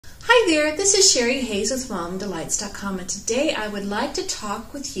Hi there, this is Sherry Hayes with MomDelights.com, and today I would like to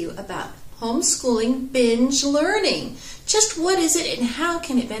talk with you about homeschooling binge learning. Just what is it and how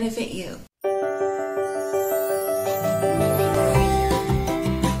can it benefit you?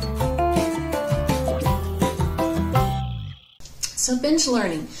 So binge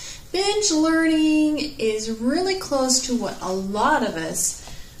learning. Binge learning is really close to what a lot of us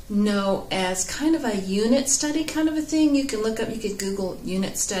know as kind of a unit study kind of a thing. You can look up, you could Google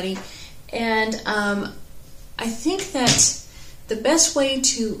unit study, and I think that the best way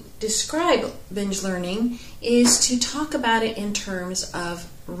to describe binge learning is to talk about it in terms of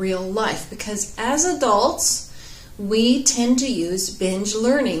real life, because as adults we tend to use binge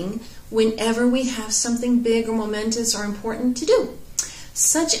learning whenever we have something big or momentous or important to do,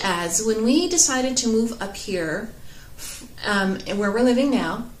 such as when we decided to move up here where we're living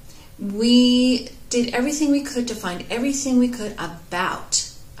now. We did everything we could to find everything we could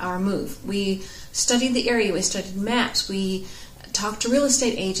about our move. We studied the area, we studied maps, we talked to real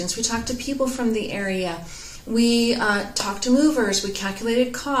estate agents, we talked to people from the area, we talked to movers, we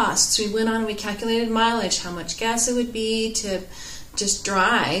calculated costs, we went on and we calculated mileage, how much gas it would be to just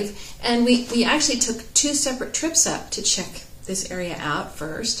drive, and we actually took 2 separate trips up to check this area out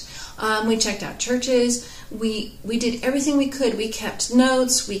first. We checked out churches. We did everything we could. We kept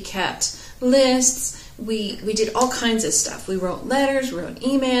notes. We kept lists. We did all kinds of stuff. We wrote letters. We wrote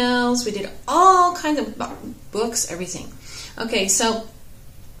emails. We did all kinds of books, everything. Okay, so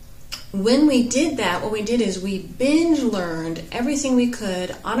when we did that, what we did is we binge learned everything we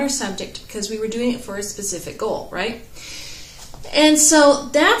could on our subject because we were doing it for a specific goal, right? And so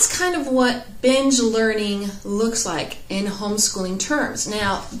that's kind of what binge learning looks like in homeschooling terms.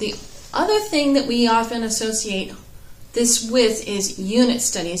 Now, the other thing that we often associate this with is unit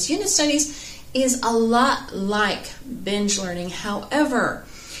studies. Unit studies is a lot like binge learning. However,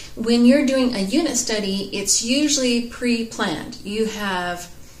 when you're doing a unit study, it's usually pre-planned. You have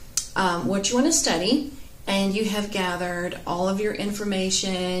what you want to study, and you have gathered all of your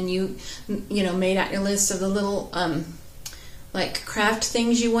information. You made out your list of the little like craft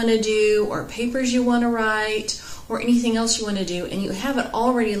things you want to do, or papers you want to write, or anything else you want to do, and you have it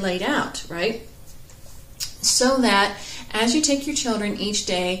already laid out, right? So that as you take your children each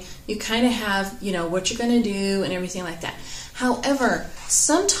day, you kind of have, what you're going to do and everything like that. However,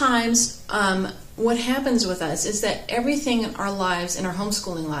 sometimes what happens with us is that everything in our lives, in our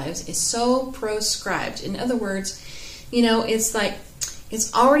homeschooling lives, is so proscribed. In other words, it's like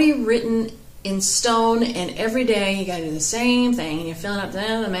it's already written in stone, and every day you got to do the same thing, and you're filling out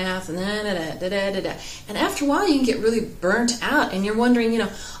the math and and after a while you can get really burnt out, and you're wondering,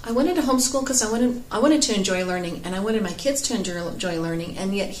 I wanted to homeschool because I wanted to enjoy learning, and I wanted my kids to enjoy learning,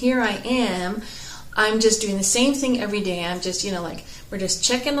 and yet here I am. I'm just doing the same thing every day. I'm just like we're just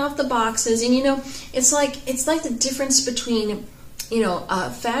checking off the boxes, and it's like the difference between a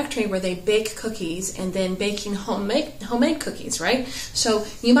factory where they bake cookies and then baking homemade cookies, right? So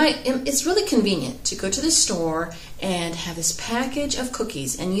it's really convenient to go to the store and have this package of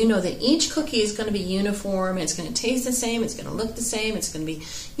cookies, and you know that each cookie is going to be uniform, it's going to taste the same, it's going to look the same, it's going to be,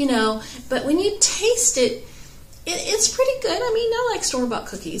 but when you taste it, it's pretty good. I mean, I like store-bought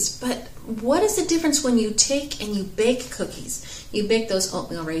cookies, but what is the difference when you take and you bake cookies? You bake those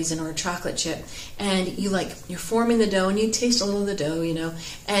oatmeal raisin or a chocolate chip, and you're forming the dough, and you taste a little of the dough,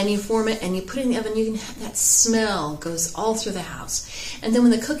 and you form it and you put it in the oven. You can have that smell goes all through the house. And then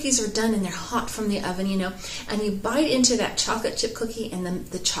when the cookies are done and they're hot from the oven, and you bite into that chocolate chip cookie, and then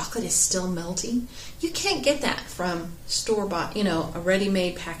the chocolate is still melty. You can't get that from store-bought, a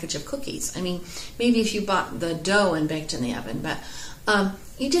ready-made package of cookies. I mean, maybe if you bought the dough and baked in the oven, but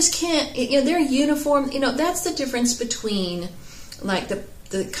you just can't. They're uniform. That's the difference between like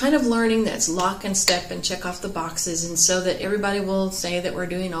the kind of learning that's lock and step and check off the boxes, and so that everybody will say that we're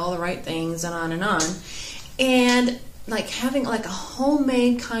doing all the right things and on, and like having like a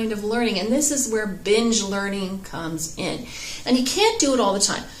homemade kind of learning. And this is where binge learning comes in, and you can't do it all the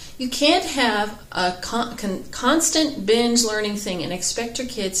time. You can't have a constant binge learning thing and expect your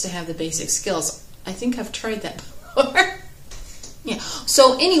kids to have the basic skills. I think I've tried that before. Yeah.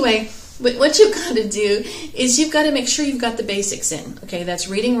 So anyway, what you've got to do is you've got to make sure you've got the basics in. Okay, that's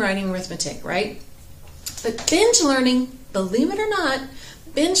reading, writing, arithmetic, right? But binge learning, believe it or not,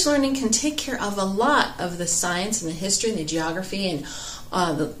 binge learning can take care of a lot of the science and the history and the geography and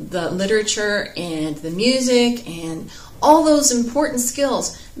the literature and the music and all those important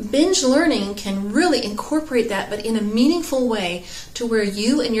skills. Binge learning can really incorporate that, but in a meaningful way to where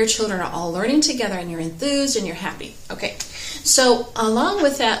you and your children are all learning together and you're enthused and you're happy. Okay, so along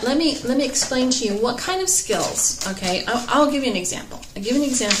with that, let me explain to you what kind of skills. Okay, I'll give you an example. I'll give you an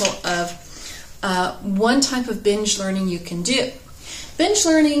example of one type of binge learning you can do. Binge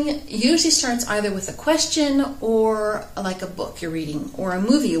learning usually starts either with a question or like a book you're reading or a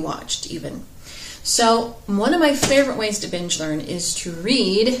movie you watched even. So one of my favorite ways to binge learn is to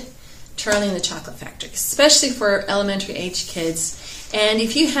read Charlie and the Chocolate Factory, especially for elementary age kids. And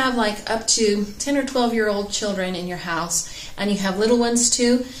if you have like up to 10 or 12-year-old children in your house and you have little ones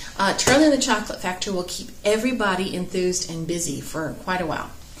too, Charlie and the Chocolate Factory will keep everybody enthused and busy for quite a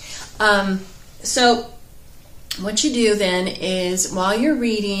while. So what you do then is while you're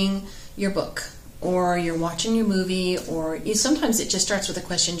reading your book or you're watching your movie, or sometimes it just starts with a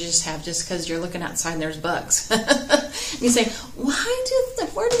question you just have just because you're looking outside and there's bugs. And you say, where do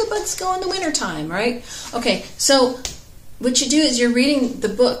the bugs go in the wintertime, right? Okay, so what you do is you're reading the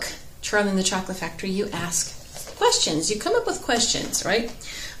book, Charlie and the Chocolate Factory, you ask questions. You come up with questions, right?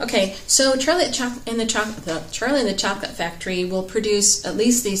 Okay, so Charlie and the Chocolate Factory will produce at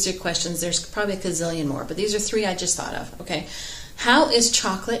least these 3 questions. There's probably a gazillion more, but these are 3 I just thought of. Okay, how is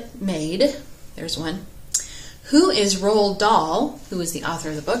chocolate made? There's one. Who is Roald Dahl, who is the author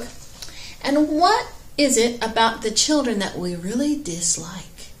of the book? And what is it about the children that we really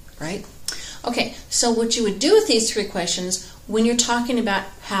dislike, right? Okay, so what you would do with these 3 questions when you're talking about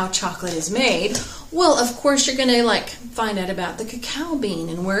how chocolate is made, well, of course, you're going to find out about the cacao bean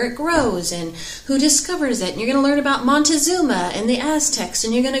and where it grows and who discovers it. And you're going to learn about Montezuma and the Aztecs,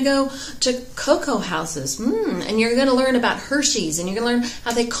 and you're going to go to cocoa houses, and you're going to learn about Hershey's, and you're going to learn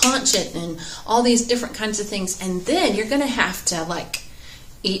how they conch it and all these different kinds of things. And then you're going to have to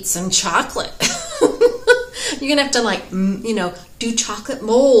eat some chocolate. You're going to have to do chocolate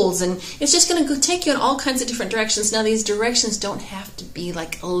molds, and it's just going to take you in all kinds of different directions. Now, these directions don't have to be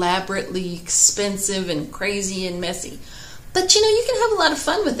elaborately expensive and crazy and messy. But, you can have a lot of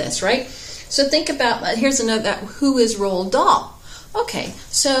fun with this, right? So think about, here's another, who is Roald Dahl? Okay,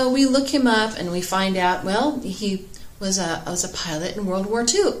 so we look him up and we find out, well, he was a pilot in World War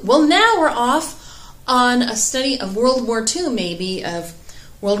II. Well, now we're off on a study of World War II, maybe, of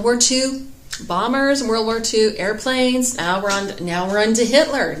World War II bombers, World War II airplanes. Now we're on to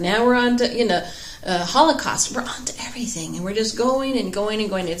Hitler. Now we're on to Holocaust. We're on to everything, and we're just going and going and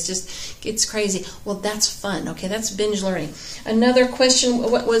going. It's crazy. Well, that's fun. Okay, that's binge learning. Another question.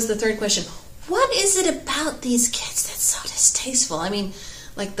 What was the 3rd question? What is it about these kids that's so distasteful? I mean,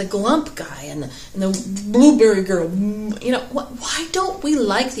 like the glump guy and the blueberry girl. Why don't we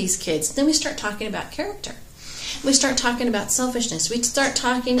like these kids? Then we start talking about character. We start talking about selfishness. We start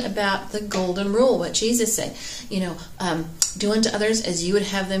talking about the golden rule, what Jesus said. Do unto others as you would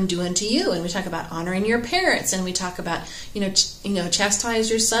have them do unto you. And we talk about honoring your parents. And we talk about, chastise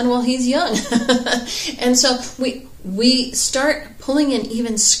your son while he's young. And so we start pulling in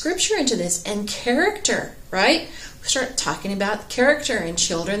even scripture into this and character, right? We start talking about character and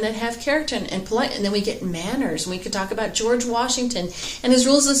children that have character and polite, and then we get manners. And we could talk about George Washington and his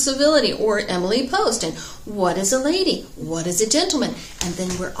rules of civility, or Emily Post, and what is a lady, what is a gentleman, and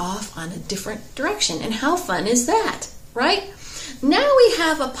then we're off on a different direction. And how fun is that, right? Now we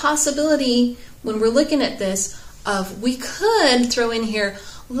have a possibility when we're looking at this of we could throw in here,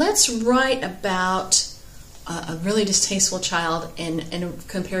 let's write about a really distasteful child and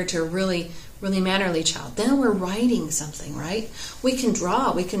compare it to a really mannerly child. Then we're writing something, right? We can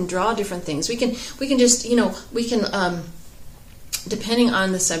draw different things. We can just, depending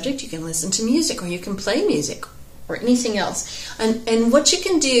on the subject, you can listen to music, or you can play music, or anything else. And what you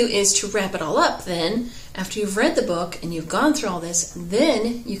can do is to wrap it all up then, after you've read the book and you've gone through all this,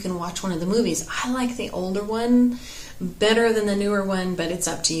 then you can watch one of the movies. I like the older one better than the newer one, but it's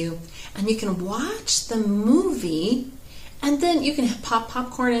up to you. And you can watch the movie, and then you can pop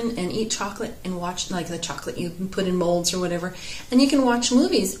popcorn and eat chocolate and watch the chocolate you put in molds or whatever. And you can watch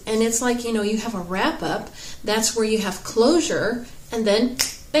movies. And it's you have a wrap up. That's where you have closure. And then,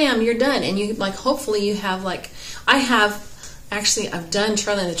 bam, you're done. And you hopefully you have I've done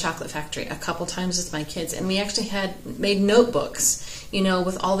Charlie and the Chocolate Factory a couple times with my kids. And we actually made notebooks,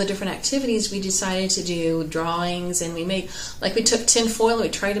 with all the different activities we decided to do, drawings. And we made, we took tin foil and we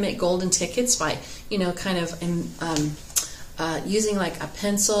tried to make golden tickets by, using a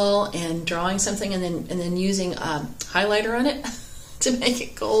pencil and drawing something and then using highlighter on it to make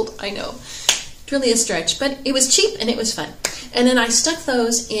it gold. I know, it's really a stretch, but it was cheap and it was fun. And then I stuck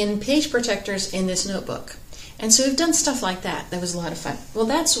those in page protectors in this notebook. And so we've done stuff like that. That was a lot of fun. Well,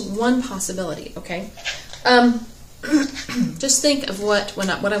 that's one possibility, okay? Just think of what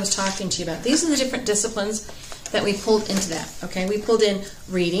I was talking to you about. These are the different disciplines that we pulled into that, okay? We pulled in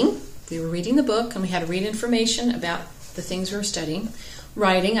reading. We were reading the book, and we had to read information about the things we were studying.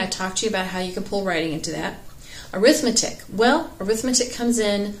 Writing, I talked to you about how you can pull writing into that. Arithmetic. Well, arithmetic comes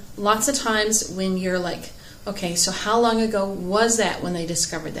in lots of times when you're like, okay, so how long ago was that when they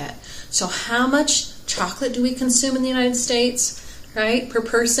discovered that? So how much chocolate do we consume in the United States, right, per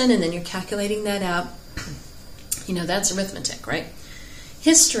person? And then you're calculating that out. You know, that's arithmetic, right?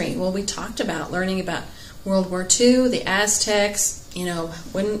 History. Well, we talked about learning about World War II, the Aztecs, you know,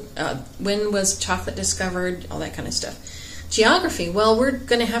 when was chocolate discovered, all that kind of stuff. Geography. Well, we're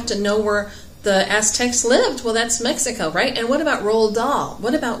going to have to know where the Aztecs lived. Well, that's Mexico, right? And what about Roald Dahl?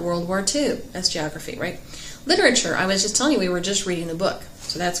 What about World War II? That's geography, right? Literature. I was just telling you we were just reading the book,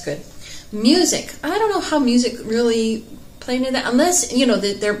 so that's good. Music. I don't know how music really played into that, unless, you know,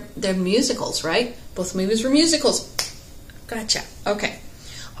 they're musicals, right? Both movies were musicals. Gotcha. Okay.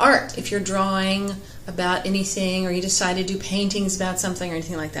 Art. If you're drawing about anything, or you decide to do paintings about something or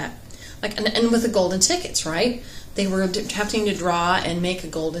anything like that. Like, and with the golden tickets, right? They were having to draw and make a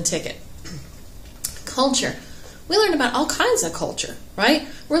golden ticket. Culture. We learned about all kinds of culture, right?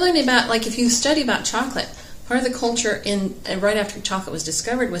 We're learning about, like, if you study about chocolate, part of the culture right after chocolate was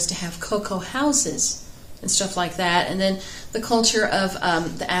discovered was to have cocoa houses and stuff like that. And then the culture of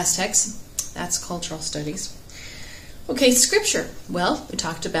the Aztecs, that's cultural studies. Okay, scripture. Well, we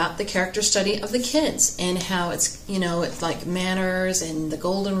talked about the character study of the kids and how it's, you know, it's like manners and the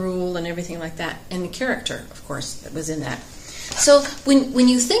golden rule and everything like that. And the character, of course, that was in that. So when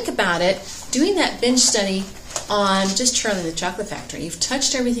you think about it, doing that binge study on just Charlie and the Chocolate Factory, you've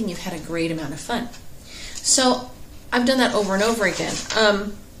touched everything, you've had a great amount of fun. So I've done that over and over again.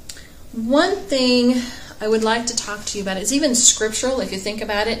 One thing I would like to talk to you about is even scriptural, if you think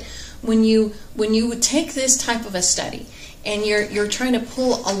about it. When you would take this type of a study and you're trying to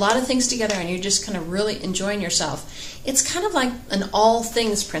pull a lot of things together and you're just kind of really enjoying yourself, it's kind of like an all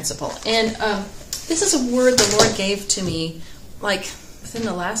things principle. And this is a word the Lord gave to me like within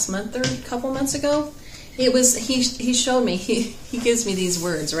the last month or a couple months ago. It was he showed me, he gives me these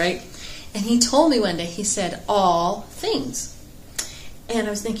words, right? And he told me one day, he said, all things. And I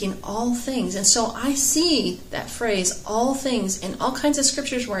was thinking, all things. And so I see that phrase, all things, in all kinds of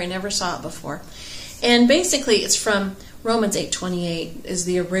scriptures where I never saw it before. And basically it's from Romans 8:28 is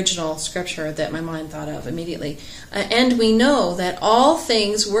the original scripture that my mind thought of immediately. And we know that all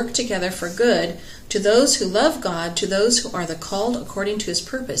things work together for good to those who love God, to those who are the called according to his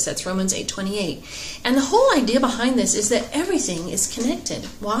purpose. That's Romans 8:28. And the whole idea behind this is that everything is connected.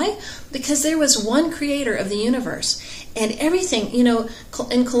 Why? Because there was one creator of the universe. And everything, you know,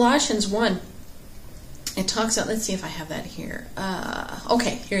 in Colossians 1, it talks about, let's see if I have that here.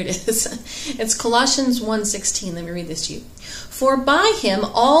 Okay, here it is. It's Colossians 1:16. Let me read this to you. For by him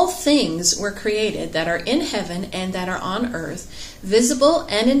all things were created that are in heaven and that are on earth, visible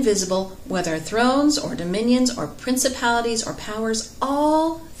and invisible, whether thrones or dominions or principalities or powers,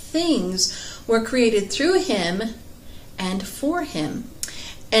 all things were created through him and for him.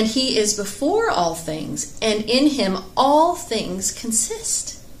 And he is before all things, and in him all things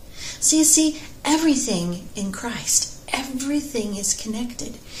consist. So you see, everything in Christ, everything is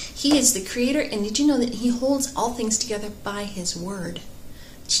connected. He is the creator, and did you know that he holds all things together by his word?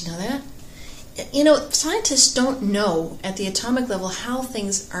 Did you know that? You know, scientists don't know at the atomic level how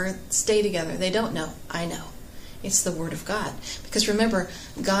things stay together. They don't know. I know. It's the word of God. Because remember,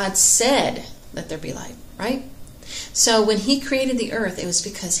 God said, let there be light, right? So when he created the earth, it was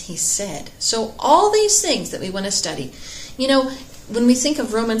because he said. So all these things that we want to study, you know, when we think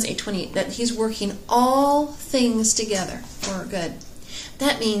of Romans 8:28, that he's working all things together for good,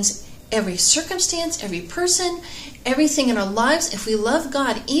 that means every circumstance, every person, everything in our lives, if we love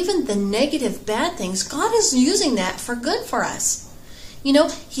God, even the negative, bad things, God is using that for good for us. You know,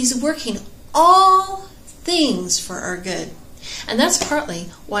 he's working all things for our good. And that's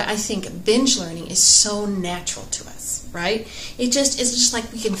partly why I think binge learning is so natural to us, right? It's just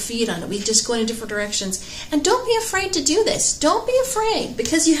like we can feed on it. We just go in different directions. And don't be afraid to do this. Don't be afraid,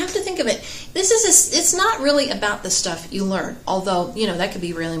 because you have to think of it. It's not really about the stuff you learn, although, you know, that could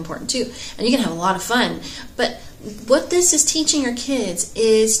be really important too. And you can have a lot of fun. But what this is teaching your kids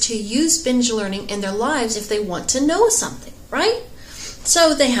is to use binge learning in their lives if they want to know something, right?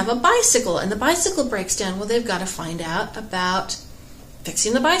 So they have a bicycle, and the bicycle breaks down. Well, they've got to find out about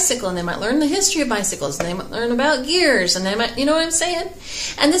fixing the bicycle, and they might learn the history of bicycles, and they might learn about gears, and they might, you know what I'm saying?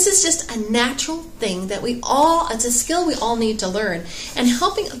 And this is just a natural thing that it's a skill we all need to learn. And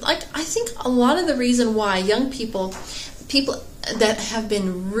helping, like, I think a lot of the reason why young people that have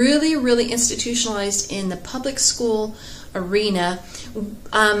been really, really institutionalized in the public school arena,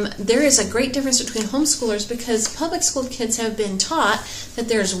 there is a great difference between homeschoolers, because public school kids have been taught that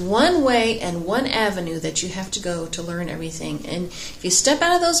there's one way and one avenue that you have to go to learn everything. And if you step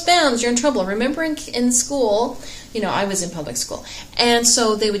out of those bounds, you're in trouble. Remember in school, I was in public school, and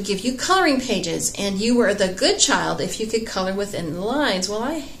so they would give you coloring pages, and you were the good child if you could color within the lines. Well,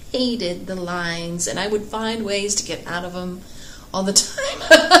 I hated the lines, and I would find ways to get out of them all the time.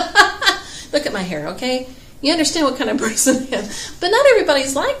 Look at my hair, okay? You understand what kind of person I am. But not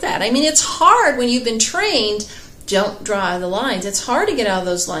everybody's like that. I mean, it's hard when you've been trained, don't draw the lines. It's hard to get out of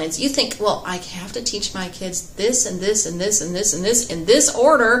those lines. You think, well, I have to teach my kids this and this and this and this and this in this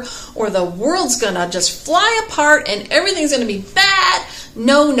order, or the world's going to just fly apart and everything's going to be bad.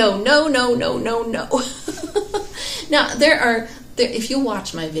 No, no, no, no, no, no, no. Now, if you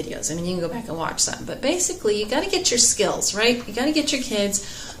watch my videos, I mean, you can go back and watch some, but basically, you got to get your skills, right? You got to get your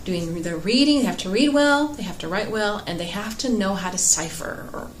kids doing their reading. They have to read well, they have to write well, and they have to know how to cipher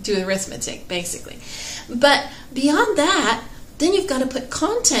or do arithmetic, basically. But beyond that, then you've got to put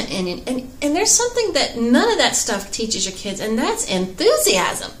content in it. And there's something that none of that stuff teaches your kids, and that's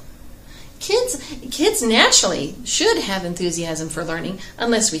enthusiasm. Kids naturally should have enthusiasm for learning,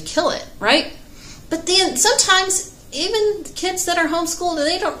 unless we kill it, right? But then sometimes even kids that are homeschooled,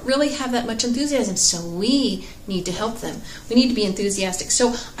 they don't really have that much enthusiasm, so we need to help them. We need to be enthusiastic.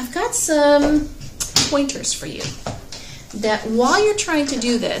 So I've got some pointers for you that while you're trying to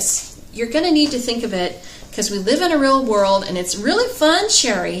do this, you're going to need to think of it, because we live in a real world, and it's really fun,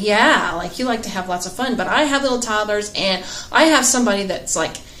 Sherry. Yeah, like you like to have lots of fun, but I have little toddlers, and I have somebody that's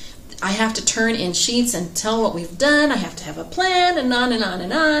like, I have to turn in sheets and tell what we've done. I have to have a plan, and on and on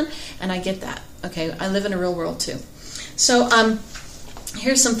and on, and I get that. Okay, I live in a real world too. So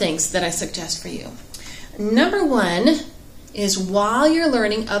here's some things that I suggest for you. Number one is, while you're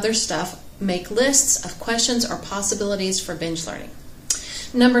learning other stuff, make lists of questions or possibilities for binge learning.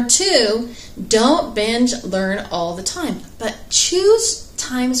 Number two, don't binge learn all the time, but choose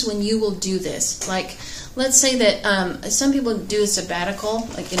times when you will do this. Like, let's say that some people do a sabbatical,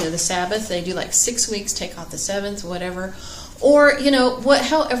 like, the Sabbath. They do like 6 weeks, take off the 7th, whatever. Or,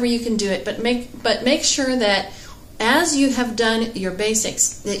 however you can do it, but make sure that as you have done your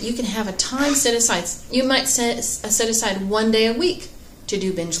basics, that you can have a time set aside. You might set aside 1 day a week to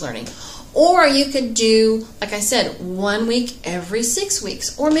do binge learning. Or you could do, like I said, 1 week every 6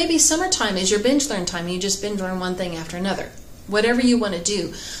 weeks. Or maybe summertime is your binge learn time, and you just binge learn one thing after another. Whatever you want to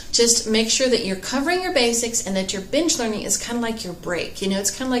do, just make sure that you're covering your basics, and that your binge learning is kind of like your break.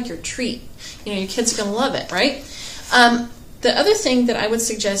 It's kind of like your treat. Your kids are going to love it, right? The other thing that I would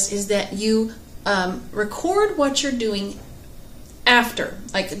suggest is that you record what you're doing after.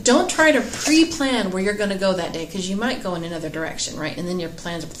 Like, don't try to pre-plan where you're going to go that day, because you might go in another direction, right? And then your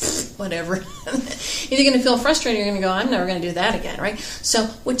plans are whatever. You're going to feel frustrated. You're going to go, I'm never going to do that again, right? So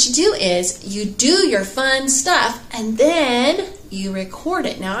what you do is you do your fun stuff, and then you record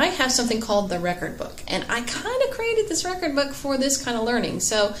it. Now, I have something called the record book, and I kind of created this record book for this kind of learning.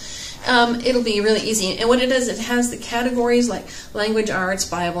 So it'll be really easy. And what it is, it has the categories like language, arts,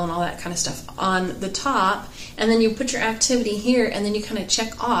 Bible, and all that kind of stuff on the top. And then you put your activity here, and then you kind of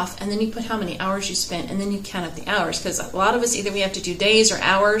check off, and then you put how many hours you spent, and then you count up the hours. Because a lot of us, either we have to do days or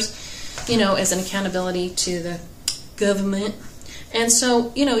hours, as an accountability to the government. And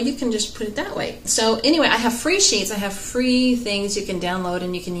so, you can just put it that way. So anyway, I have free sheets. I have free things you can download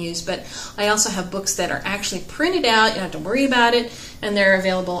and you can use. But I also have books that are actually printed out. You don't have to worry about it. And they're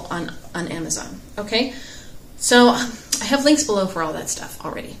available on Amazon. Okay? So I have links below for all that stuff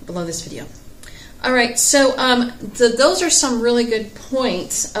already, below this video. All right, so those are some really good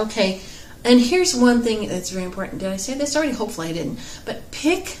points. Okay, and here's one thing that's very important. Did I say this already? Hopefully I didn't. But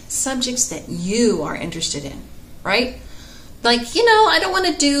pick subjects that you are interested in, right? Like, I don't want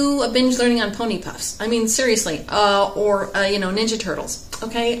to do a binge learning on pony puffs. I mean, seriously, or Ninja Turtles.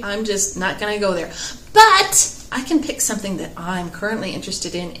 Okay, I'm just not going to go there. But I can pick something that I'm currently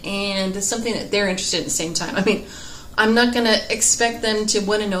interested in, and something that they're interested in at the same time. I mean, I'm not going to expect them to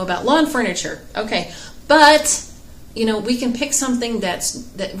want to know about lawn furniture. Okay, but we can pick something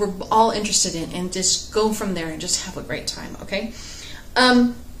that we're all interested in, and just go from there and just have a great time. Okay.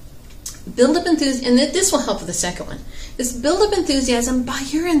 build up enthusiasm, and this will help with the second one. Is build up enthusiasm by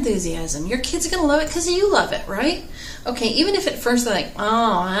your enthusiasm. Your kids are going to love it because you love it, right? Okay, even if at first they're like,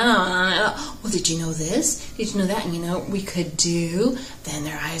 oh, well, did you know this? Did you know that? And you know what we could do? Then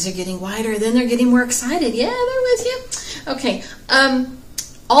their eyes are getting wider. Then they're getting more excited. Yeah, they're with you. Okay.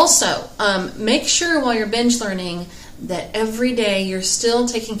 Also, make sure while you're binge learning that every day you're still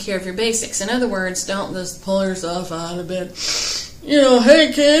taking care of your basics. In other words, don't just pull yourself out of bed.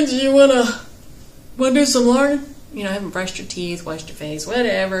 Hey kids, you wanna do some learning? Haven't brushed your teeth, washed your face,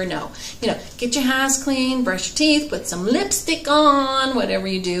 whatever. No. Get your house clean, brush your teeth, put some lipstick on, whatever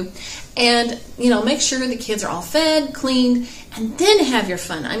you do. And, make sure the kids are all fed, cleaned, and then have your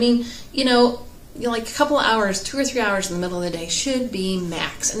fun. I mean, like a couple of hours, 2 or 3 hours in the middle of the day should be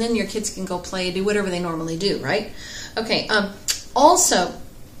max. And then your kids can go play, do whatever they normally do, right? Okay. Also,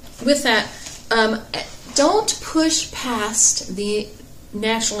 with that, don't push past the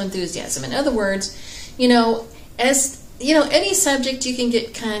natural enthusiasm. In other words, any subject, you can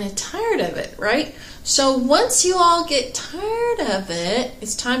get kind of tired of it, right? So once you all get tired of it,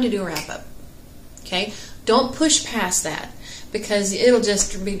 it's time to do a wrap-up, okay? Don't push past that because it'll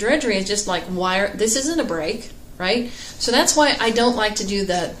just be drudgery. It's just like, this isn't a break, right? So that's why I don't like to do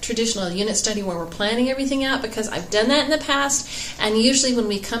the traditional unit study where we're planning everything out, because I've done that in the past, and usually when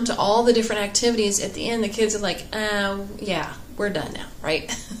we come to all the different activities at the end, the kids are like, yeah, we're done now,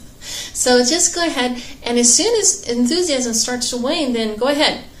 right? So just go ahead, and as soon as enthusiasm starts to wane, then go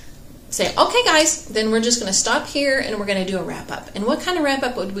ahead. Say, okay guys, then we're just going to stop here and we're going to do a wrap-up. And what kind of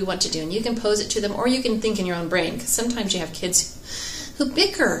wrap-up would we want to do? And you can pose it to them, or you can think in your own brain, because sometimes you have kids who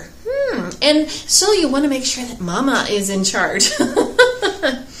bicker. And so you want to make sure that mama is in charge.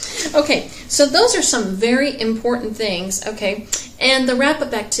 Okay, so those are some very important things, okay? And the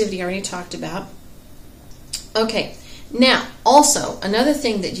wrap-up activity I already talked about. Okay, now, also, another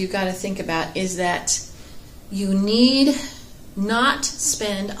thing that you got to think about is that you need not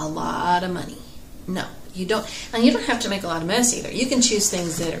spend a lot of money. No, you don't. And you don't have to make a lot of mess either. You can choose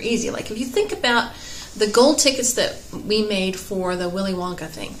things that are easy. Like if you think about the gold tickets that we made for the Willy Wonka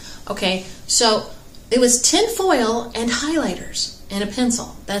thing. Okay, so it was tin foil and highlighters and a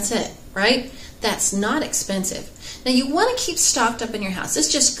pencil. That's it, right? That's not expensive. Now you want to keep stocked up in your house.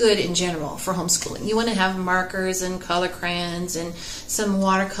 It's just good in general for homeschooling. You want to have markers and color crayons and some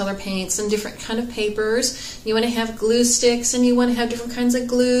watercolor paints and different kind of papers. You want to have glue sticks, and you want to have different kinds of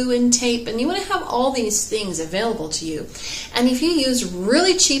glue and tape, and you want to have all these things available to you. And if you use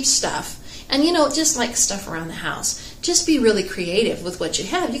really cheap stuff, and just like stuff around the house, just be really creative with what you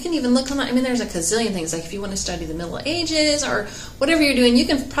have. You can even look online. I mean, there's a gazillion things. Like if you want to study the Middle Ages or whatever you're doing, you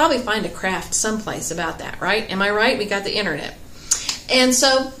can probably find a craft someplace about that, right? Am I right? We got the internet. And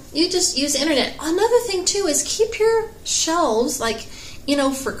so you just use the internet. Another thing too is keep your shelves, like,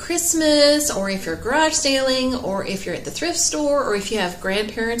 for Christmas, or if you're garage sailing, or if you're at the thrift store, or if you have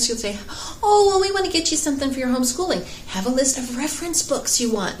grandparents who'll say, oh, well, we want to get you something for your homeschooling. Have a list of reference books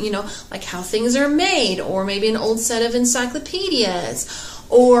you want, like how things are made, or maybe an old set of encyclopedias,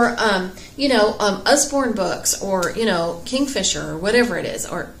 or, Usborne books, or, Kingfisher, or whatever it is,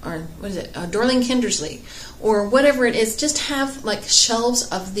 or what is it, Dorling Kindersley, or whatever it is. Just have, like, shelves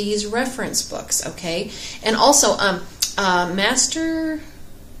of these reference books, okay? And also, Master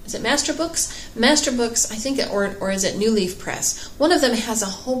Books? Master Books, I think, or is it New Leaf Press? One of them has a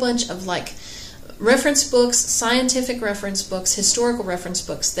whole bunch of like reference books, scientific reference books, historical reference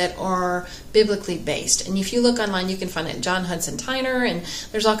books that are biblically based. And if you look online, you can find it. John Hudson Tyner, and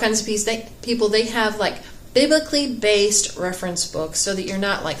there's all kinds of people. They have like biblically based reference books, so that you're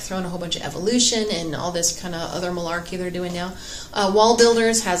not like throwing a whole bunch of evolution and all this kind of other malarkey they're doing now.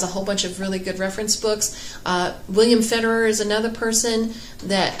 Homebuilders has a whole bunch of really good reference books. William Federer is another person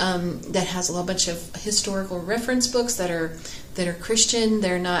that has a whole bunch of historical reference books that are Christian.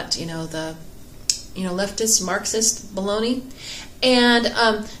 They're not the leftist Marxist baloney. And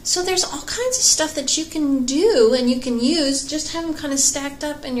so there's all kinds of stuff that you can do and you can use. Just have them kind of stacked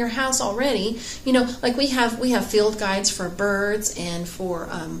up in your house already. Like we have field guides for birds and for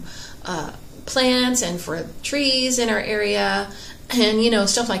plants and for trees in our area, and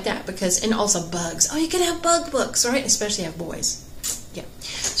stuff like that. And also bugs. Oh, you could have bug books, right? Especially have boys. Yeah.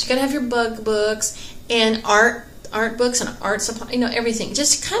 So you gotta have your bug books and art books and art supply, everything.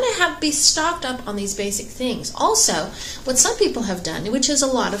 Just kind of be stocked up on these basic things. Also, what some people have done, which is a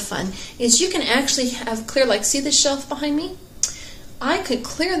lot of fun, is you can actually have clear, like, see the shelf behind me? I could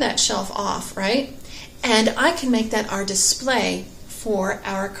clear that shelf off, right? And I can make that our display for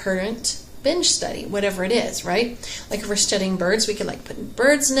our current binge study, whatever it is, right? Like if we're studying birds, we could like put in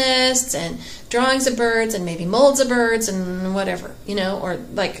birds' nests and drawings of birds and maybe molds of birds and whatever, you know, or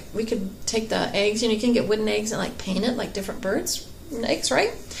like we could take the eggs, you know, you can get wooden eggs and like paint it like different birds' eggs,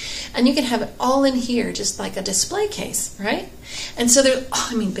 right? And you can have it all in here, just like a display case, right? And so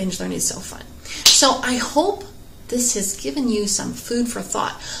binge learning is so fun. So I hope this has given you some food for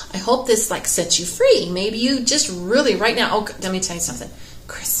thought. I hope this like sets you free. Maybe you just really right now, let me tell you something.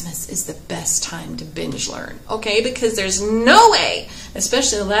 Christmas is the best time to binge learn, okay? Because there's no way,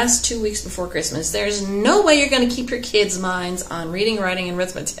 especially the last 2 weeks before Christmas, there's no way you're going to keep your kids' minds on reading, writing, and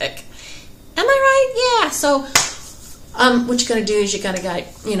arithmetic. Am I right? Yeah. So what you got to do is you got to,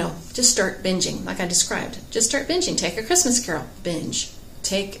 just start binging, like I described. Just start binging. Take a Christmas Carol, binge.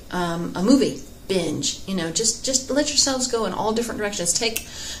 Take a movie, binge. Just let yourselves go in all different directions.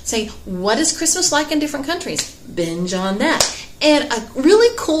 Say, what is Christmas like in different countries? Binge on that. And a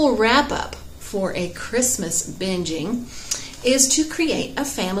really cool wrap-up for a Christmas binging is to create a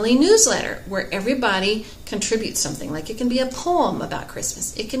family newsletter where everybody contributes something. Like it can be a poem about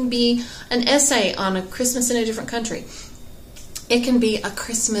Christmas. It can be an essay on a Christmas in a different country. It can be a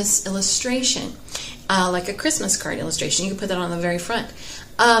Christmas illustration, like a Christmas card illustration. You can put that on the very front.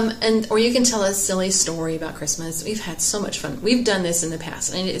 Or you can tell a silly story about Christmas. We've had so much fun. We've done this in the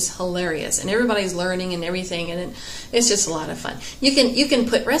past, and it is hilarious. And everybody's learning and everything, and it's just a lot of fun. You can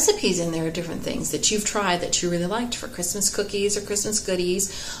put recipes in there of different things that you've tried that you really liked for Christmas cookies or Christmas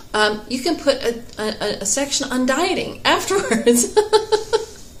goodies. You can put a section on dieting afterwards.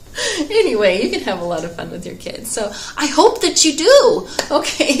 Anyway, you can have a lot of fun with your kids. So I hope that you do.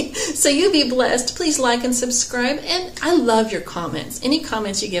 Okay, so you be blessed. Please like and subscribe. And I love your comments. Any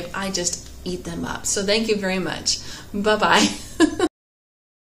comments you give, I just eat them up. So thank you very much. Bye-bye.